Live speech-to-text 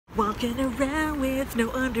walking around with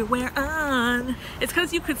no underwear on. It's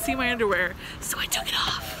because you could see my underwear, so I took it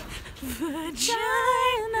off. Vagina.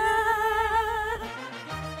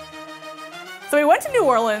 So we went to New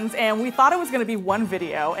Orleans and we thought it was going to be one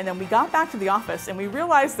video, and then we got back to the office and we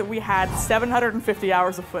realized that we had 750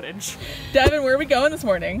 hours of footage. Devin, where are we going this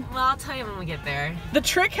morning? Well, I'll tell you when we get there. The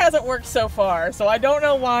trick hasn't worked so far, so I don't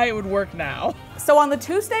know why it would work now. So on the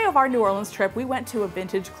Tuesday of our New Orleans trip, we went to a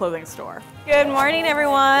vintage clothing store. Good morning,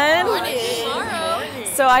 everyone. Good morning.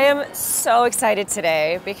 So I am so excited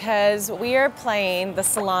today because we are playing the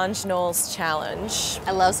Solange Knowles challenge.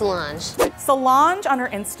 I love Solange. Solange on her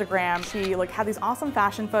Instagram, she had these awesome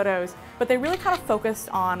fashion photos, but they really kind of focused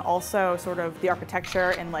on also sort of the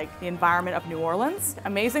architecture and the environment of New Orleans.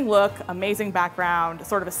 Amazing look, amazing background,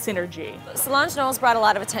 sort of a synergy. Solange Knowles brought a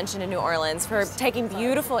lot of attention to New Orleans for taking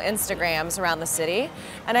beautiful Instagrams around the city,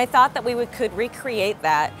 and I thought that we could recreate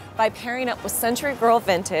that by pairing up with Century Girl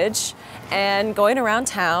Vintage and going around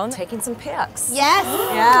town taking some pics. Yes.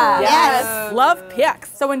 Yeah. Yes. Love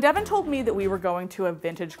pics. So when Devin told me that we were going to a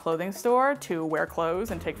vintage clothing store to wear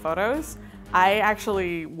clothes and take photos, I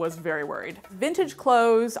actually was very worried. Vintage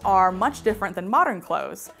clothes are much different than modern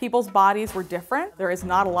clothes. People's bodies were different. There is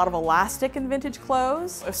not a lot of elastic in vintage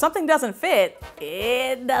clothes. If something doesn't fit,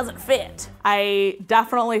 it doesn't fit. I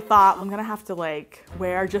definitely thought I'm gonna have to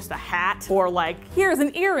wear just a hat or here's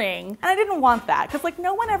an earring. And I didn't want that because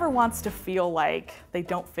no one ever wants to feel like they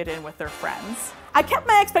don't fit in with their friends. I kept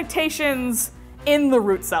my expectations in the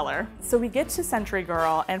root cellar. So we get to Century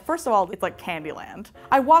Girl, and first of all, it's like Candyland.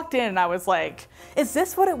 I walked in and I was like, is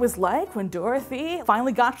this what it was like when Dorothy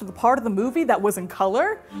finally got to the part of the movie that was in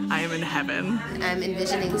color? I am in heaven. I'm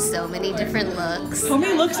envisioning so many different looks. How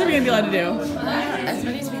many looks are we gonna be allowed to do? As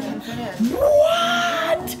many as we can fit in.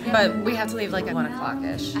 What? But we have to leave at 1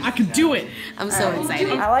 o'clock-ish. I could do it. I'm so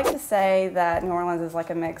excited. I like to say that New Orleans is like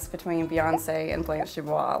a mix between Beyonce and Blanche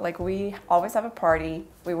Dubois. We always have a party,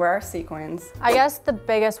 we wear our sequins. I guess the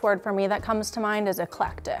biggest word for me that comes to mind is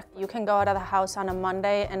eclectic. You can go out of the house on a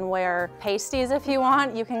Monday and wear pasties if you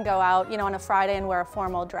want. You can go out, on a Friday and wear a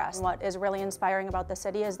formal dress. What is really inspiring about the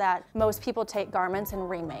city is that most people take garments and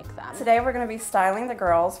remake them. Today we're going to be styling the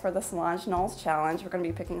girls for the Solange Knowles challenge. We're going to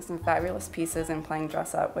be picking some fabulous pieces and playing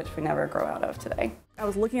dress up, which we never grow out of today. I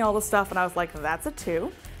was looking at all this stuff and I was like, that's a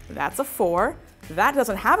 2, that's a 4. That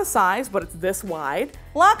doesn't have a size, but it's this wide.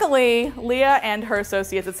 Luckily, Leah and her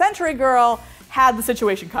associates at Century Girl had the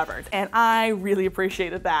situation covered, and I really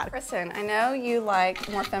appreciated that. Kristen, I know you like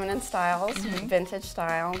more feminine styles, vintage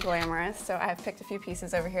style, glamorous, so I've picked a few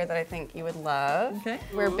pieces over here that I think you would love. Okay.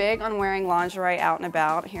 We're big on wearing lingerie out and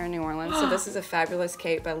about here in New Orleans, so this is a fabulous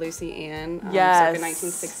cape by Lucy Ann, Yes. circa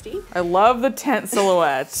 1960. I love the tent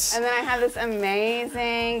silhouette. And then I have this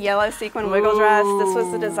amazing yellow sequin wiggle dress. This was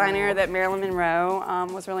the designer that Marilyn Monroe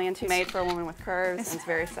was really into, made for a woman with curves, and it's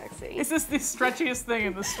very sexy. This is the stretchiest thing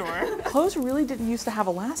in the store. Clothes really didn't used to have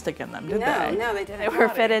elastic in them, did they? No, they didn't. They were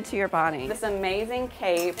fitted to your body. This amazing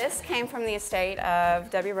cape. This came from the estate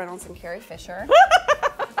of Debbie Reynolds and Carrie Fisher.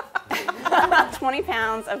 20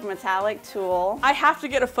 pounds of metallic tulle. I have to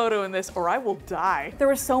get a photo in this or I will die. There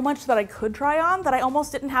was so much that I could try on that I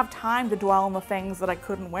almost didn't have time to dwell on the things that I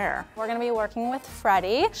couldn't wear. We're gonna be working with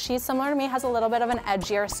Freddie. She's similar to me, has a little bit of an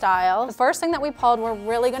edgier style. The first thing that we pulled, we're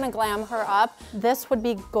really gonna glam her up. This would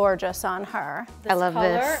be gorgeous on her. I love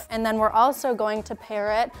this. And then we're also going to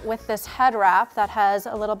pair it with this head wrap that has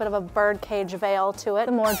a little bit of a birdcage veil to it.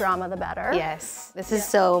 The more drama, the better. Yes. This is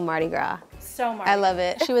so Mardi Gras. So Mardi. I love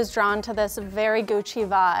it. She was drawn to this very Gucci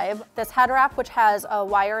vibe. This head wrap, which has a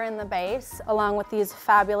wire in the base, along with these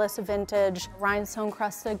fabulous vintage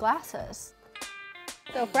rhinestone-crusted glasses.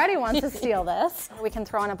 So Freddie wants to steal this. We can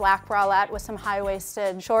throw in a black bralette with some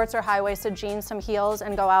high-waisted shorts or high-waisted jeans, some heels,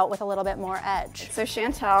 and go out with a little bit more edge. So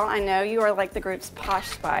Chantel, I know you are like the group's posh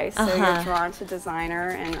spice, so you're drawn to designer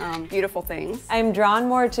and beautiful things. I'm drawn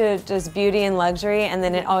more to just beauty and luxury, and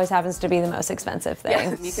then it always happens to be the most expensive thing.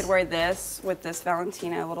 Yes. You could wear this with this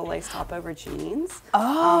Valentino little lace top over jeans.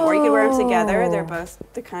 Or you could wear them together. They're both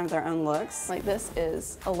kind of their own looks. This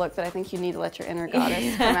is a look that I think you need to let your inner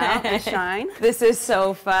goddess come out and shine. This is so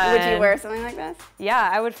fun. Would you wear something like this? Yeah,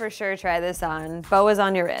 I would for sure try this on. Boas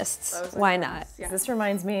on your wrists. Why not? Yeah. This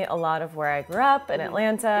reminds me a lot of where I grew up in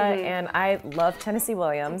Atlanta, and I love Tennessee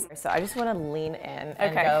Williams. So I just want to lean in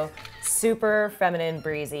and go super feminine,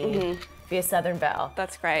 breezy. Be a Southern Belle.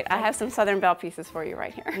 That's great. I have some Southern Belle pieces for you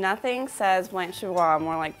right here. Nothing says Blanche Dubois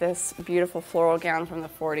more like this beautiful floral gown from the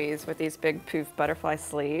 40s with these big poof butterfly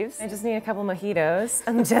sleeves. I just need a couple mojitos,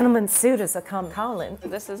 and the gentleman's suit is a come calling.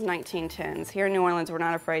 This is 1910s. Here in New Orleans, we're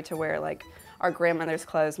not afraid to wear our grandmother's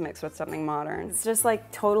clothes mixed with something modern. It's just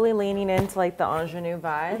like totally leaning into like the ingenue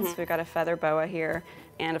vibes. So we've got a feather boa here,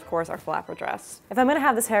 and of course our flapper dress. If I'm gonna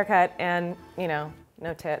have this haircut and, you know,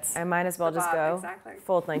 no tits, I might as well just go exactly.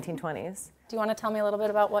 full 1920s. Do you want to tell me a little bit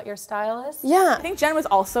about what your style is? Yeah. I think Jen was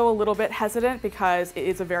also a little bit hesitant because it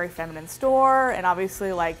is a very feminine store, and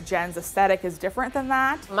obviously like Jen's aesthetic is different than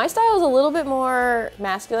that. My style is a little bit more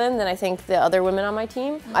masculine than I think the other women on my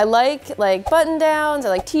team. I like button downs, I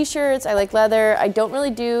like t-shirts, I like leather. I don't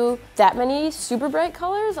really do that many super bright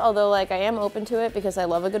colors, although like I am open to it because I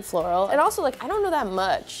love a good floral. And also like I don't know that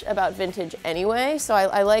much about vintage anyway, so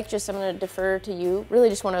I like just, I'm gonna defer to you. Really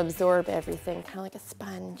just want to absorb everything, kind of like a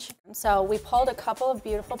sponge. So we pulled a couple of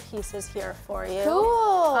beautiful pieces here for you.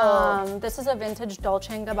 Cool. This is a vintage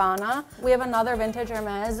Dolce & Gabbana. We have another vintage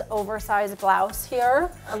Hermes oversized blouse here.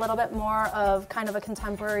 A little bit more of kind of a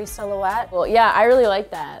contemporary silhouette. Well, yeah, I really like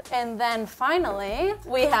that. And then finally,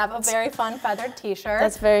 we have a very fun feathered t-shirt.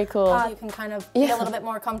 That's very cool. You can kind of be a little bit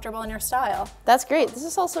more comfortable in your style. That's great. This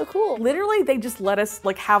is all so cool. Literally, they just let us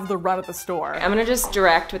like have the run at the store. I'm gonna just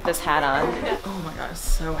direct with this hat on. Oh my god, it's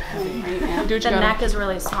so heavy. The neck is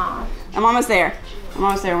really small. I'm almost there. I'm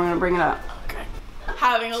almost there. We're gonna bring it up. Okay.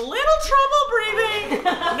 Having a little trouble breathing.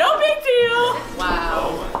 No big deal.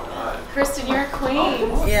 Wow. Kristen, you're a queen.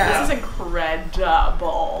 This is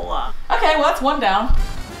incredible. Okay, well that's one down.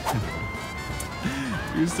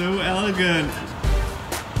 You're so elegant.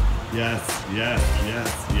 Yes, yes,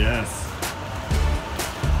 yes, yes.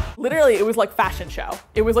 Literally, it was like fashion show.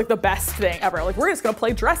 It was like the best thing ever. Like, we're just gonna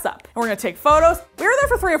play dress up and we're gonna take photos. We were there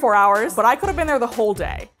for 3 or 4 hours, but I could have been there the whole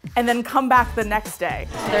day and then come back the next day.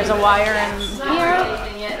 There's a wire in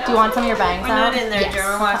here. Do you want some of your bangs out? in there,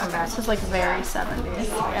 yes. This is like very 70s.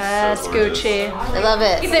 Yes, Gucci. I love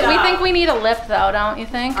it. We think we need a lip though, don't you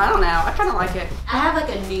think? I don't know. I kind of like it. I have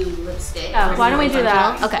like a new lipstick. Oh, why don't we do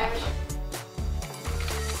that? Okay.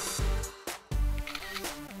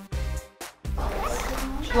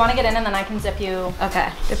 You want to get in and then I can zip you. Okay,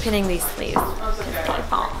 you're pinning these sleeves.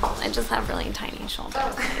 I just have really tiny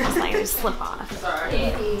shoulders. It's like they slip off.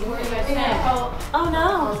 Oh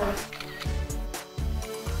no.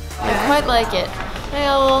 I quite like it. Hey,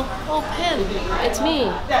 a little pin. It's me.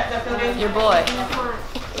 Your boy.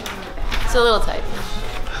 It's a little tight,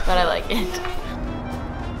 but I like it.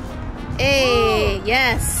 Hey,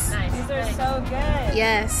 yes. These are so good.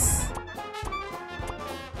 Yes.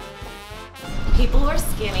 People were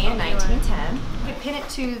skinny in 1910. You could pin it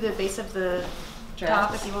to the base of the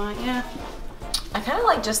top if you want, yeah. I kind of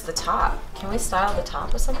like just the top. Can we style the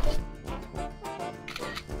top with something?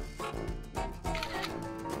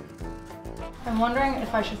 I'm wondering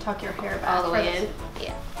if I should tuck your hair back. All the way in.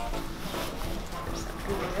 Yeah.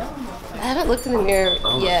 I haven't looked in the mirror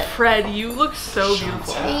yet. Fred, you look so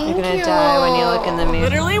beautiful. Thank You're gonna die when you look in the mirror.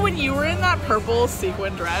 Literally, when you were in that purple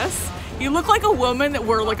sequin dress, you look like a woman that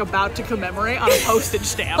we're like about to commemorate on a postage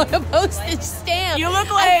stamp. A postage stamp. You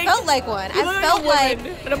look like I felt like one. You I look felt like, a like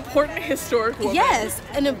woman, an important historic woman. yes,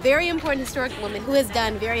 and a very important historic woman who has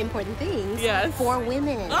done very important things for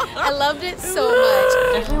women. I loved it so much.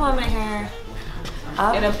 Definitely want my hair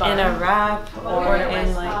up in a wrap or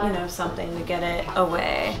in like, you know, something to get it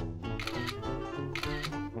away.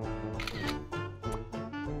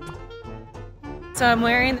 So I'm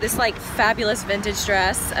wearing this like fabulous vintage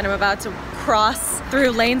dress and I'm about to cross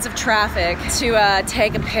through lanes of traffic to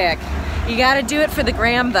take a pic. You gotta do it for the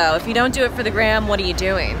gram though. If you don't do it for the gram, what are you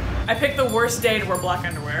doing? I picked the worst day to wear black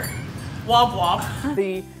underwear. Womp womp.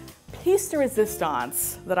 The piece de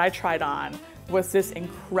resistance that I tried on was this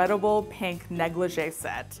incredible pink negligee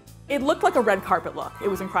set. It looked like a red carpet look. It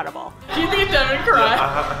was incredible. Do you think Devin cried?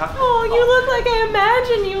 Oh, you look like I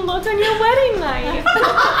imagine you look on your wedding night.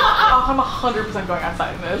 Oh, I'm 100% going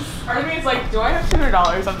outside in this. Part of me is like, do I have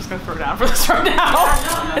 $200? I'm just gonna throw down for this right now.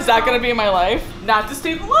 Is that gonna be my life? Not to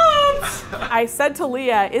student loans. I said to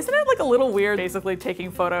Leah, isn't it like a little weird basically taking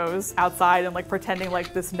photos outside and like pretending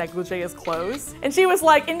like this negligee is clothes? And she was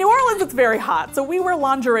like, in New Orleans it's very hot, so we wear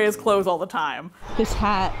lingerie as clothes all the time. This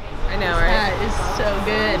hat. I know, right? That is so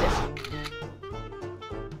good.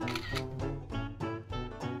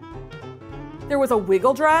 There was a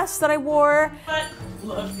wiggle dress that I wore. But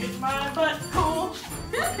look at my butt, cool.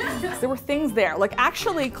 There were things there. Like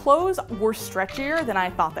actually clothes were stretchier than I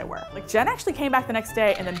thought they were. Like Jen actually came back the next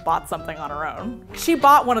day and then bought something on her own. She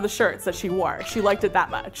bought one of the shirts that she wore. She liked it that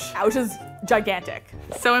much, which is gigantic.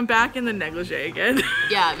 So I'm back in the negligee again.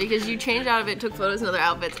 Yeah, because you changed out of it, took photos in other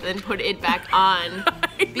outfits, and then put it back on.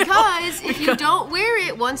 Because if you don't wear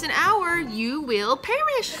it once an hour, you will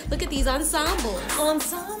perish. Look at these ensembles.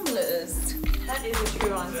 Ensembles. That is a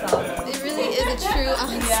true ensemble. It really is a true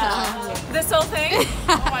ensemble. Yeah. This whole thing?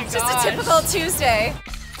 Oh my god. Just a typical Tuesday.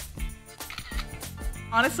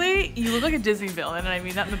 Honestly, you look like a Disney villain, and I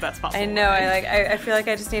mean that in the best possible way. I know, I feel like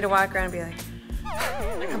I just need to walk around and be like,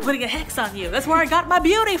 I'm putting a hex on you. That's where I got my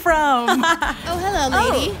beauty from. Oh, hello,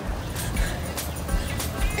 lady.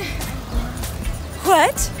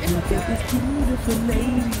 What?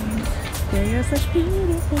 They are such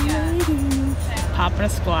beautiful ladies. Hop in a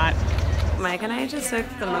squat. Mike and I just took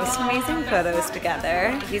the most amazing photos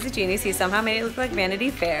together. He's a genius. He somehow made it look like Vanity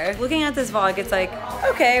Fair. Looking at this vlog, it's like,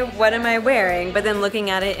 okay, what am I wearing? But then looking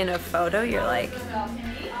at it in a photo, you're like,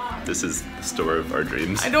 this is the store of our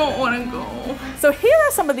dreams. I don't want to go. So here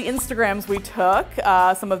are some of the Instagrams we took,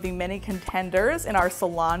 some of the many contenders in our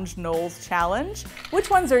Solange Knowles challenge. Which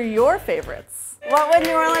ones are your favorites? what would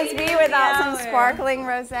New Orleans be without some sparkling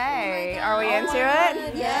rosé? Are we into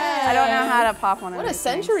it? Yeah. I don't know how to pop one of What a these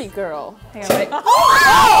century girl. things. Hang on,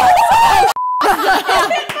 wait.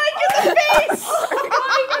 I'm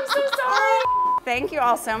so sorry. Thank you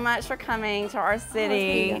all so much for coming to our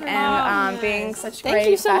city and being such great Thank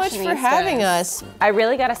you so much for fashionistas. having us. I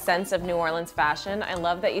really got a sense of New Orleans fashion. I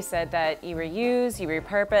love that you said that you reuse, you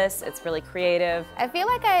repurpose, it's really creative. I feel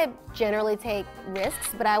like I generally take risks,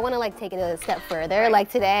 but I want to like take it a step further. Like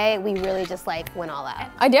today, we really just like went all out.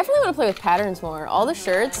 I definitely want to play with patterns more. All the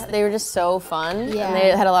shirts, they were just so fun. Yeah. And they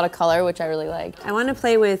had a lot of color, which I really liked. I want to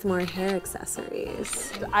play with more hair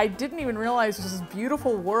accessories. I didn't even realize there's this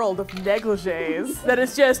beautiful world of negligees that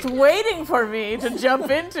is just waiting for me to jump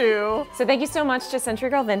into. So thank you so much to Century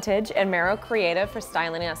Girl Vintage and Marrow Creative for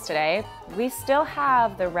styling us today. We still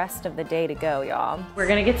have the rest of the day to go, y'all. We're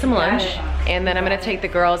gonna get some lunch, and then I'm gonna take the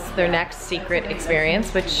girls to their next secret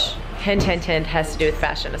experience, which hint, hint, hint, has to do with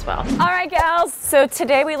fashion as well. All right, gals. So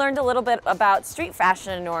today we learned a little bit about street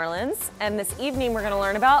fashion in New Orleans, and this evening we're gonna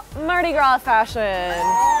learn about Mardi Gras fashion.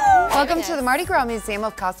 Welcome to the Mardi Gras Museum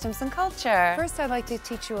of Costumes and Culture. First, I'd like to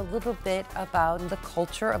teach you a little bit about the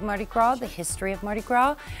culture of Mardi Gras, the history of Mardi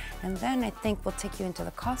Gras, and then I think we'll take you into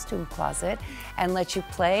the costume closet and let you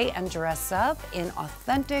play and dress up in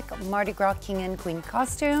authentic Mardi Gras king and queen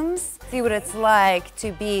costumes. See what it's like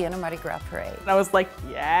to be in a Mardi Gras parade. And I was like,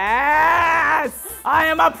 yes, I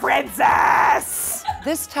am a princess.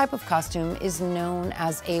 This type of costume is known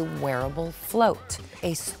as a wearable float,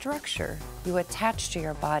 a structure you attach to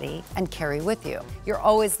your body and carry with you. You're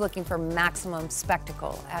always looking for maximum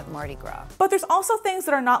spectacle at Mardi Gras. But there's also things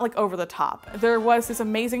that are not like over the top. There was this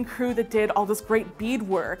amazing crew that did all this great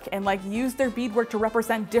beadwork and like used their beadwork to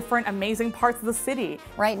represent different amazing parts of the city.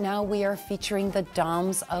 Right now we are featuring the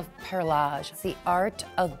Dames of Perlage, the art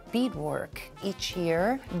of beadwork. Each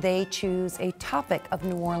year they choose a topic of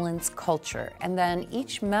New Orleans culture, and then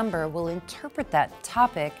each member will interpret that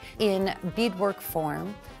topic in beadwork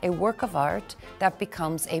form, a work of art that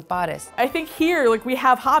becomes a bodice. I think here, like, we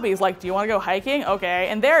have hobbies, like, do you want to go hiking? Okay.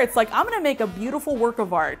 And there it's like, I'm gonna make a beautiful work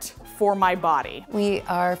of art for my body. We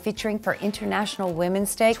are featuring for International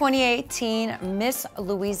Women's Day 2018 Miss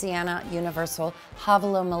Louisiana Universal,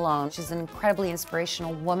 Havila Malone. She's an incredibly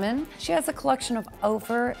inspirational woman. She has a collection of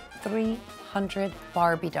over 300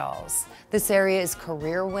 Barbie dolls. This area is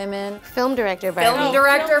career women. Film director Barbie. Film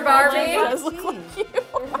director Barbie. Does look like you.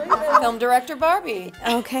 Film director Barbie.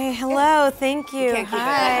 Okay, hello, thank you.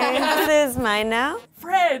 Hi, this is mine now.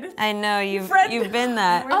 Fred. I know, you've been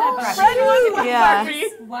that. Oh, Fred was my Yeah. Barbie.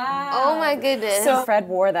 Oh my goodness. So Fred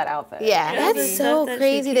wore that outfit. Yeah, that's so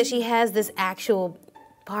crazy that she has this actual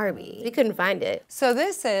Barbie. We couldn't find it. So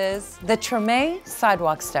this is the Treme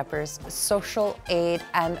Sidewalk Steppers Social Aid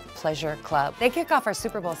and Pleasure Club. They kick off our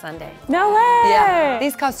Super Bowl Sunday. No way! Yeah.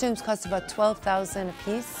 These costumes cost about $12,000 a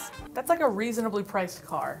piece. That's like a reasonably priced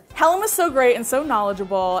car. Helen was so great and so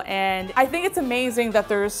knowledgeable, and I think it's amazing that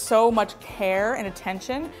there's so much care and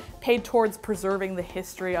attention paid towards preserving the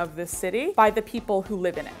history of this city by the people who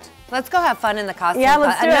live in it. Let's go have fun in the costume. Yeah,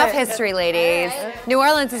 let's do Enough it. history, ladies. New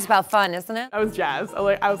Orleans is about fun, isn't it? I was jazzed.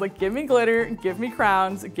 I was like, give me glitter, give me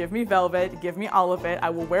crowns, give me velvet, give me all of it. I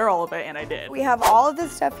will wear all of it, and I did. We have all of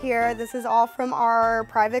this stuff here. This is all from our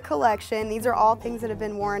private collection. These are all things that have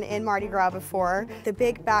been worn in Mardi Gras before. The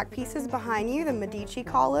big back pieces behind you, the Medici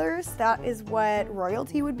collars, that is what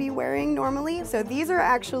royalty would be wearing normally. So these are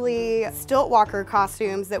actually stilt walker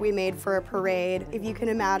costumes that we made for a parade. If you can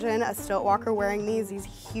imagine a stilt walker wearing these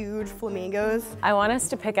huge flamingos. I want us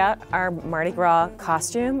to pick out our Mardi Gras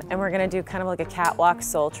costume, and we're gonna do kind of like a catwalk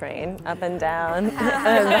soul train up and down the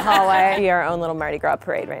hallway. Be our own little Mardi Gras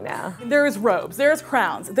parade right now. There's robes, there's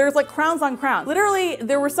crowns, there's like crowns on crowns. Literally,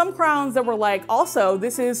 there were some crowns that were like, also,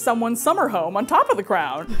 this is someone's summer home on top of the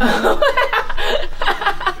crown. How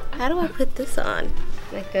do I put this on?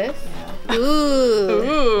 Like this? Yeah.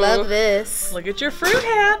 Ooh, love this. Look at your fruit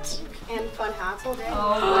hat. And fun hats all day.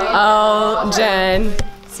 Oh, Jen.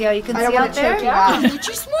 See how you can see out there?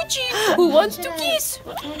 Smoochy, smoochy. Who wants to kiss?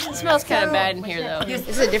 It smells kind of bad in here, though. This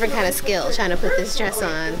is a different kind of skill, trying to put this dress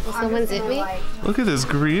on. Will someone zip me? Look at this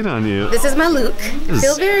green on you. This is my look. I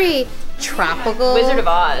feel very tropical. Wizard of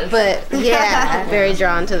Oz. But yeah, very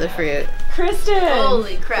drawn to the fruit. Kristen.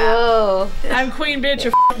 Holy crap. Whoa. I'm Queen Bitch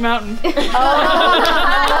of Mountain.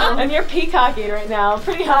 And you're peacocking right now,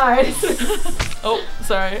 pretty hard. Oh,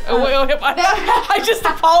 sorry. Oh, wait, I just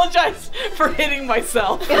apologized for hitting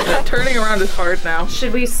myself. Turning around is hard now.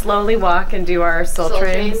 Should we slowly walk and do our soul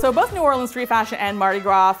train? So both New Orleans street fashion and Mardi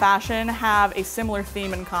Gras fashion have a similar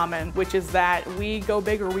theme in common, which is that we go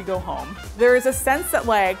big or we go home. There is a sense that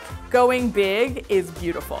like going big is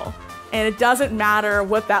beautiful. And it doesn't matter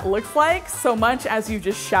what that looks like so much as you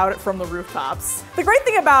just shout it from the rooftops. The great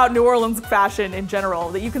thing about New Orleans fashion in general,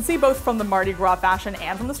 that you can see both from the Mardi Gras fashion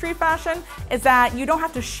and from the street fashion, is that you don't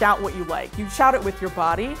have to shout what you like. You shout it with your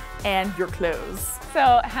body and your clothes.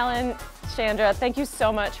 So Helen, Chandra, thank you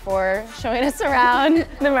so much for showing us around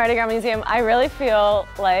the Mardi Gras Museum. I really feel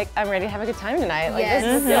like I'm ready to have a good time tonight. Like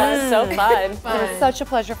this is so fun. It was such a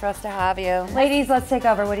pleasure for us to have you. Ladies, let's take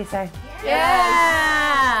over. What do you say?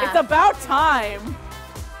 Yeah! It's about time.